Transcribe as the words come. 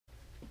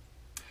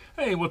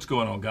Hey, what's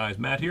going on, guys?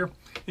 Matt here.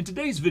 In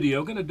today's video,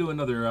 I'm going to do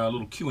another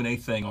little Q&A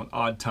thing on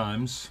odd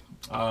times.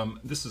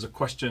 This is a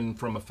question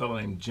from a fellow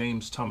named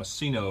James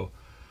Tomasino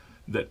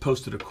that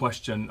posted a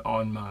question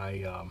on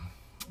my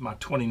my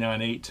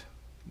 29/8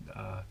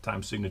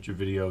 time signature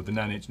video, the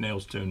 9 Inch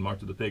Nails tune,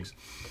 March of the Pigs.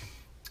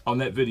 On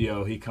that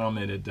video, he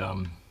commented,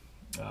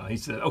 he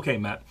said, "Okay,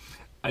 Matt,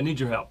 I need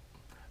your help.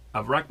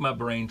 I've racked my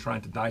brain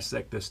trying to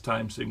dissect this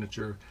time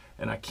signature,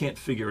 and I can't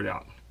figure it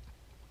out.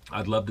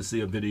 I'd love to see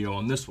a video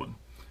on this one.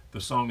 The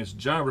song is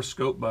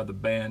Gyroscope by the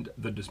band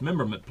The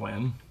Dismemberment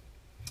Plan."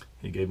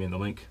 He gave me the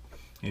link.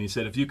 And he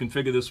said, "If you can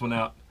figure this one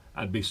out,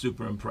 I'd be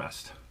super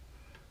impressed."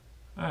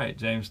 All right,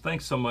 James,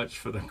 thanks so much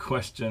for the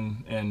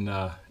question. And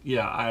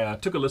yeah, I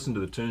took a listen to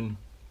the tune,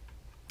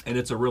 and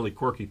it's a really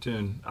quirky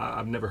tune.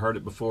 I've never heard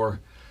it before.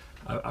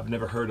 I've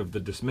never heard of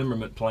the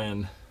Dismemberment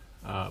Plan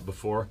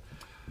before.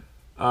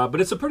 But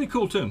it's a pretty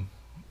cool tune.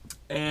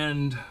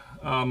 And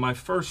my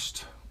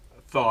first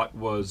thought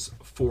was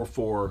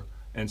 4/4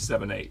 and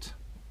 7/8.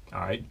 All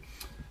right.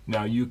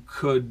 Now you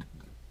could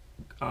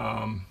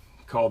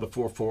call the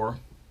 4/4,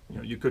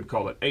 you could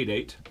call it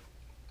 8/8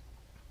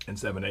 and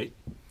 7/8.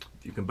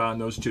 If you combine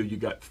those two, you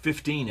got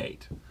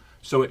 15/8.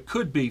 So it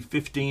could be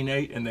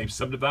 15/8 and they've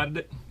subdivided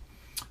it.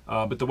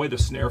 But the way the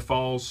snare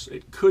falls,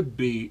 it could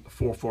be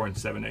 4/4 and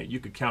 7/8. You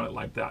could count it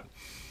like that.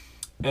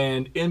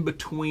 And in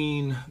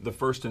between the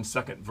first and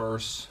second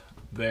verse,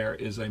 there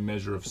is a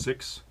measure of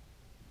 6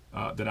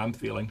 that I'm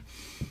feeling.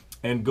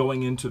 And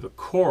going into the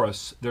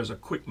chorus, there's a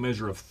quick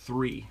measure of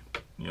 3,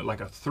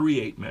 like a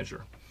 3/8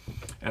 measure.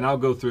 And I'll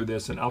go through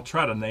this and I'll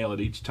try to nail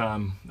it each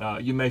time.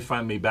 You may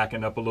find me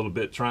backing up a little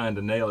bit trying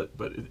to nail it,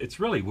 but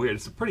it's really weird.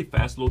 It's a pretty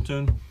fast little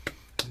tune.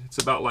 It's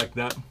about like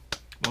that.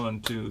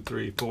 1, 2,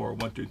 3, 4,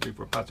 1, 2, 3,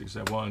 4, 5, 6,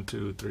 7. 1,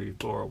 2, 3,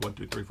 4, 1,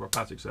 2, 3, 4,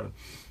 5, 6, 7.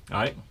 All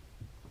right.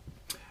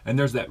 And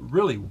there's that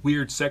really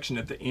weird section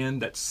at the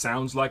end that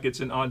sounds like it's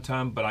an odd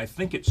time, but I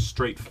think it's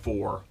straight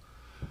 4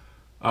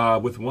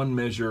 with one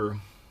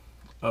measure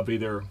of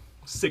either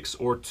 6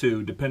 or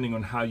 2, depending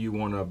on how you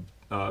want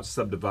to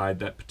subdivide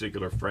that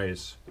particular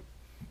phrase.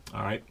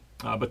 All right,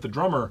 but the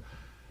drummer's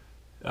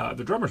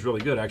really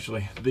good,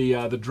 actually.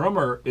 The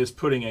drummer is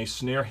putting a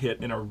snare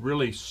hit in a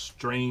really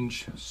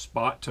strange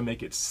spot to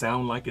make it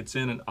sound like it's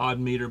in an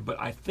odd meter,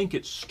 but I think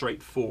it's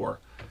straight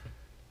 4.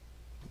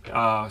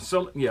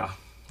 So yeah,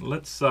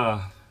 let's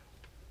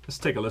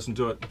take a listen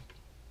to it,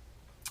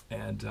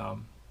 and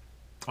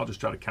I'll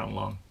just try to count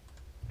along.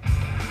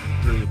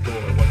 3, 4,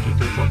 1, 2,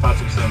 3, 4, 5,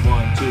 6, 7,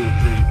 1, 2,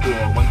 3,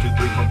 4, 1, 2,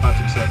 3, 4, 5,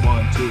 6, 7,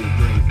 1, 2,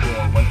 3,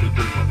 4, 1, 2,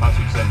 3, 4, 5,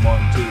 6, 7,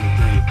 1, 2,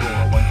 3,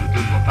 4, 1, 2,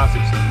 3, 4, 5,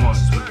 6, 7,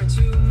 1, 1,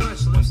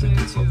 2,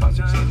 3, 4, 5,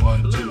 6, 7,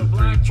 1, 2,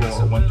 3,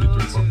 4, 1, 2,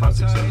 3, 4, 5,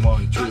 6, 7,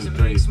 1, 2,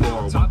 3,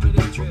 4, 1, 2,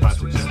 3, 4, 5,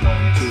 6, 7,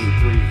 1, 2,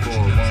 3,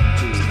 4, 1,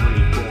 2,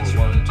 3,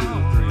 4, 1, 2,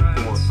 3,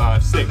 4,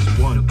 5, 6,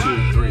 1,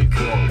 2, 3,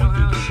 4, 1,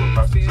 2, 3, 4,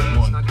 5, 6,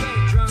 7, 1,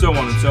 so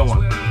on and so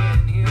on.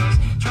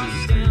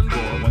 2, 3,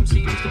 4, 1,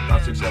 2, 3, 4,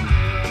 5, 6, 7.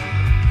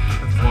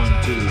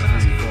 1, 2,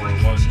 3, 4, 1,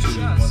 2,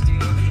 1,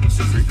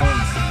 2, 3, 4.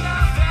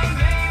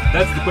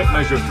 That's the quick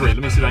measure of 3. Let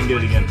me see if I can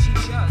get it again. 3,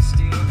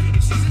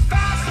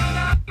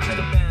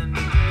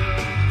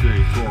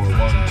 4,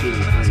 1, 2,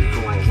 3,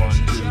 4, 1,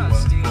 2,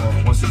 1,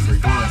 4, 1, 2,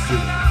 3, 1, 2.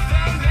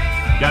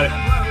 Got it.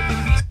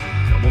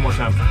 One more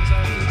time.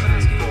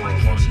 3, 4,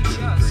 1, 2,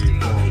 3,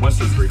 4, 1,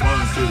 2, 3,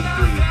 1, 2,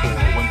 3, 4,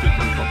 1, 2,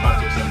 3, 4, 5,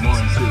 6, 7,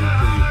 1, 2,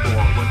 3,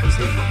 4, 1, 2,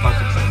 3, 4, 5,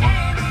 6, 7,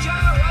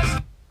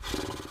 1.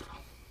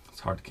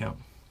 It's hard to count.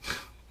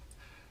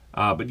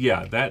 But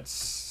yeah,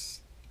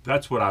 that's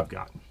what I've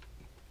got.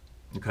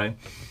 Okay,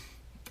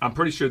 I'm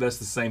pretty sure that's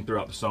the same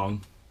throughout the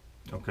song.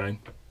 Okay,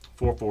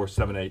 4/4,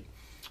 7/8,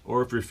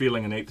 or if you're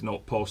feeling an eighth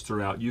note pulse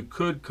throughout, you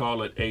could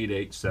call it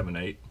 8/8,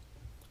 7/8,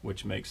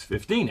 which makes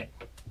 15/8.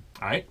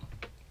 All right.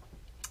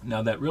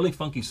 Now that really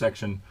funky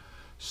section,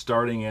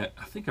 starting at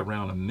I think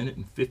around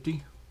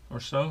 1:50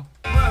 or so.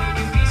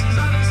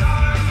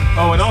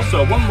 Oh, and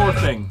also one more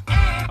thing.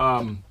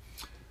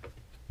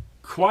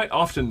 Quite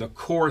often the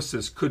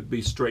choruses could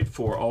be straight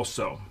 4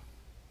 also.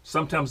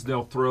 Sometimes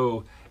they'll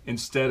throw,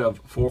 instead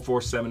of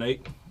 4/4,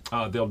 7/8,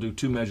 they'll do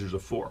 2 measures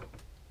of 4.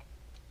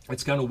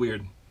 It's kind of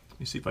weird. Let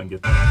me see if I can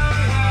get that.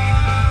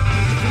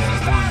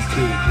 1,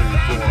 2, 3,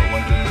 4,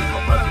 1, 2, 3,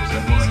 4, 5, 6,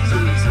 7, 1,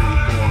 2, 3,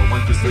 4,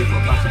 1, 2, 3,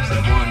 4, 5, 6,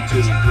 7, 1, 2,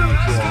 3,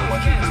 4,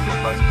 1, 2, 3, 4,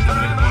 5, 6,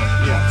 7, 8, 1.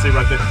 Yeah, see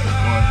right there.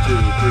 1, 2,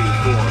 3,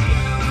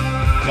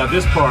 4. Now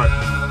this part,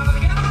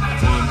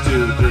 1,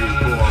 2, 3,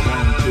 4,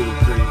 1, 2,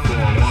 3,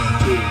 4, 1,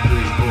 2,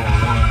 3, 4,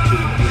 1, 2,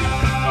 3.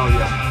 Oh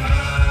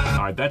yeah.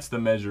 All right, that's the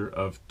measure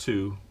of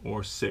 2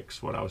 or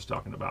 6, what I was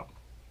talking about.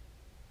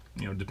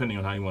 Depending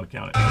on how you want to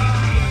count it. 2,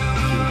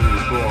 3,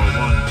 4,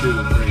 1, 2,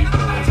 3,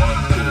 4,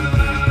 1, 2,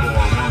 3,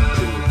 4, 1,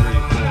 2, 3,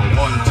 4,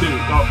 1, 2.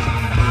 Oh,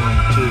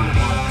 1, 2,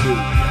 1, 2.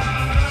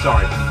 Yeah.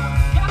 Sorry.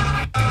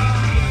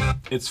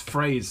 It's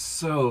phrased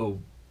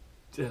so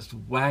just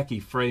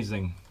wacky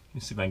phrasing. Let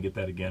me see if I can get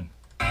that again.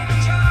 3, 4,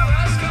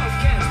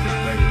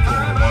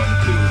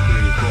 1, 2,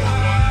 3, 4,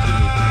 1,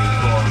 2, 3,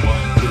 4,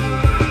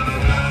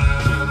 1,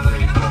 2, 3, 4, 1, 2,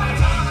 3,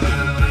 4, 1, 2,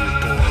 3,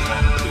 4,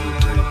 1, 2,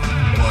 3,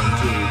 1, 2,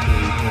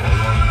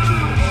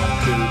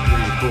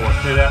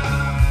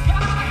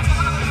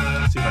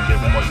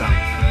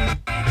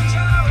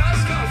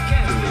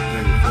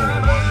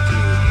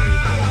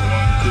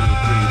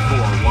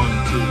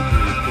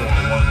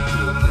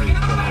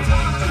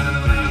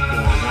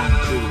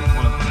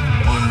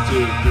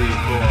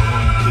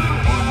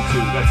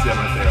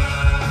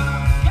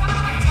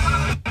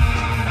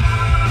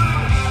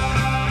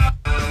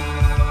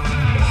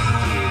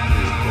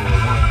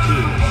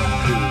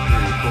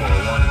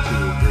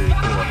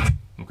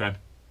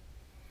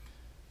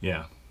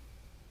 Yeah.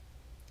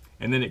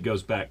 And then it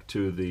goes back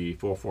to the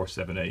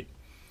 4/4/7/8,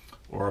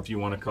 or if you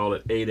want to call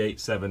it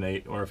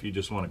 8/8/7/8, or if you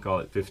just want to call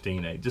it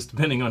 15/8, just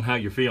depending on how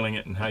you're feeling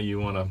it and how you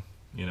want to,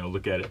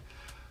 look at it.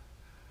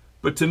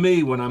 But to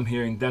me, when I'm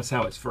hearing, that's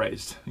how it's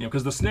phrased,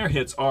 because the snare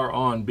hits are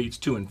on beats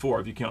 2 and 4.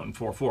 If you count in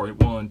 4/4,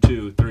 1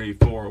 2 3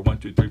 4, 1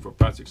 2 3 4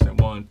 5 6 7,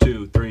 1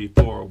 2 3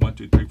 4, 1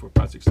 2 3 4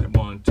 5 6 7,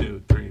 1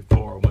 2 3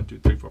 4, 1 2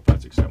 3 4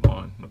 5 6 7,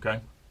 1.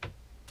 Okay.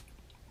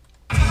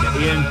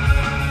 In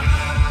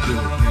 2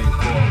 3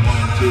 4,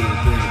 1 2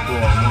 3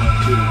 4,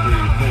 1 2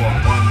 3 4,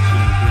 1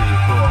 2 3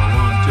 4,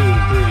 1 2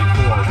 3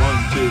 4,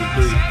 1 2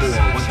 3 4, 1 2 3 4, 1 2 3 4, 1 2 3 4,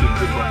 1 2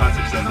 3 4 5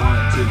 6 7,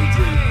 1 2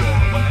 3 4,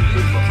 1 2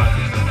 3 4 5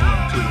 6 7,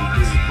 1 2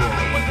 3 4,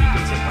 1 2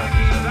 3 4 5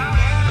 6 7,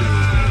 2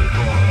 3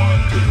 4, 1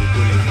 2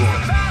 3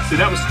 4. See,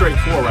 that was straight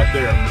 4 right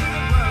there.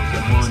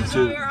 1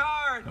 2.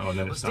 Oh, and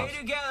then it stops.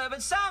 Together,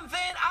 but something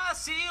I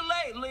see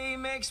lately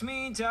makes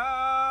me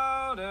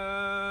doubt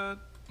it.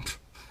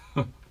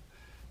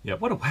 Yeah,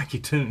 what a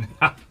wacky tune.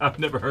 I've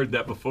never heard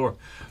that before.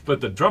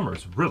 But the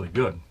drummer's really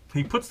good.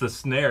 He puts the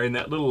snare in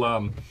that little,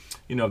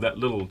 that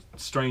little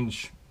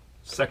strange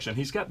section.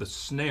 He's got the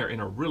snare in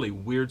a really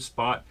weird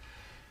spot.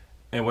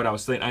 And what I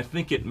was saying, I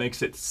think it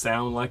makes it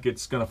sound like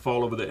it's going to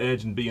fall over the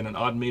edge and be in an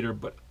odd meter,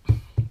 but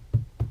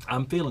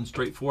I'm feeling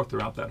straight 4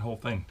 throughout that whole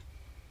thing.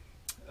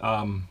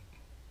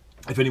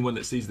 If anyone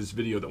that sees this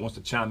video that wants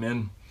to chime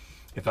in,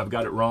 if I've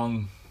got it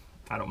wrong,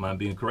 I don't mind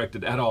being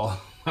corrected at all.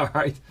 All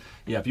right.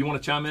 Yeah, if you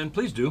want to chime in,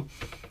 please do.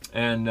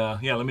 And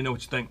yeah, let me know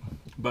what you think.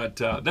 But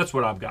that's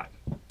what I've got.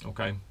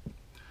 Okay.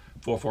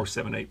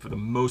 4/4/7/8 for the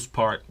most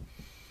part,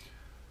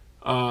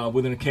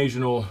 with an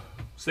occasional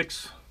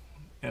 6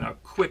 and a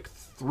quick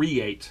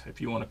 3/8,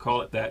 if you want to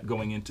call it that,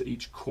 going into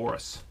each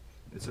chorus.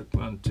 It's a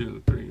 1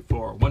 2 3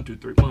 4, 1 2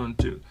 3 1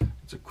 2.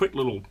 It's a quick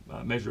little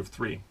measure of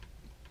 3.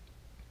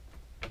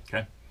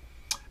 Okay.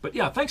 But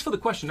yeah, thanks for the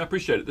question. I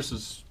appreciate it. This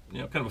is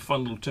kind of a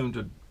fun little tune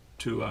to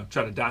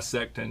try to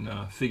dissect and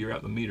figure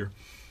out the meter.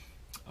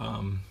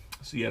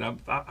 So yeah,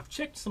 I've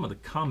checked some of the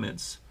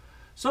comments.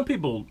 Some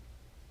people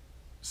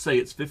say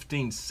it's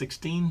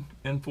 15/16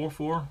 and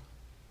 4/4.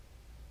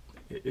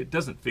 It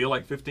doesn't feel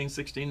like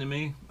 15/16 to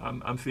me.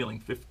 I'm feeling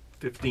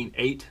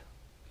 15/8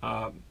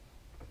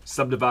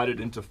 subdivided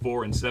into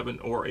 4 and 7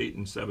 or 8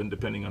 and 7,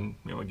 depending on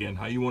again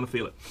how you want to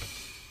feel it.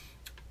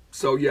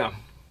 So yeah,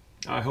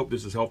 I hope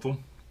this is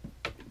helpful.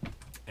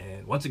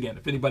 And once again,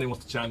 if anybody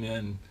wants to chime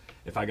in,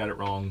 if I got it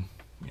wrong,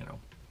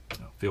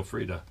 feel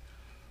free to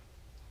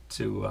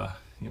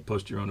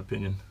post your own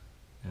opinion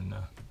and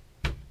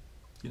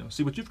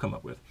see what you've come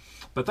up with.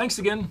 But thanks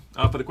again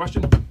for the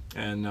question,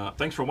 and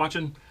thanks for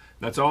watching.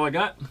 That's all I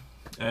got,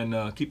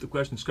 and keep the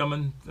questions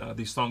coming.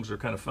 These songs are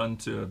kind of fun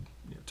to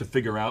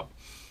figure out.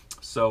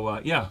 So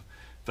yeah,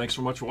 thanks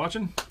so much for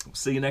watching.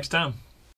 See you next time.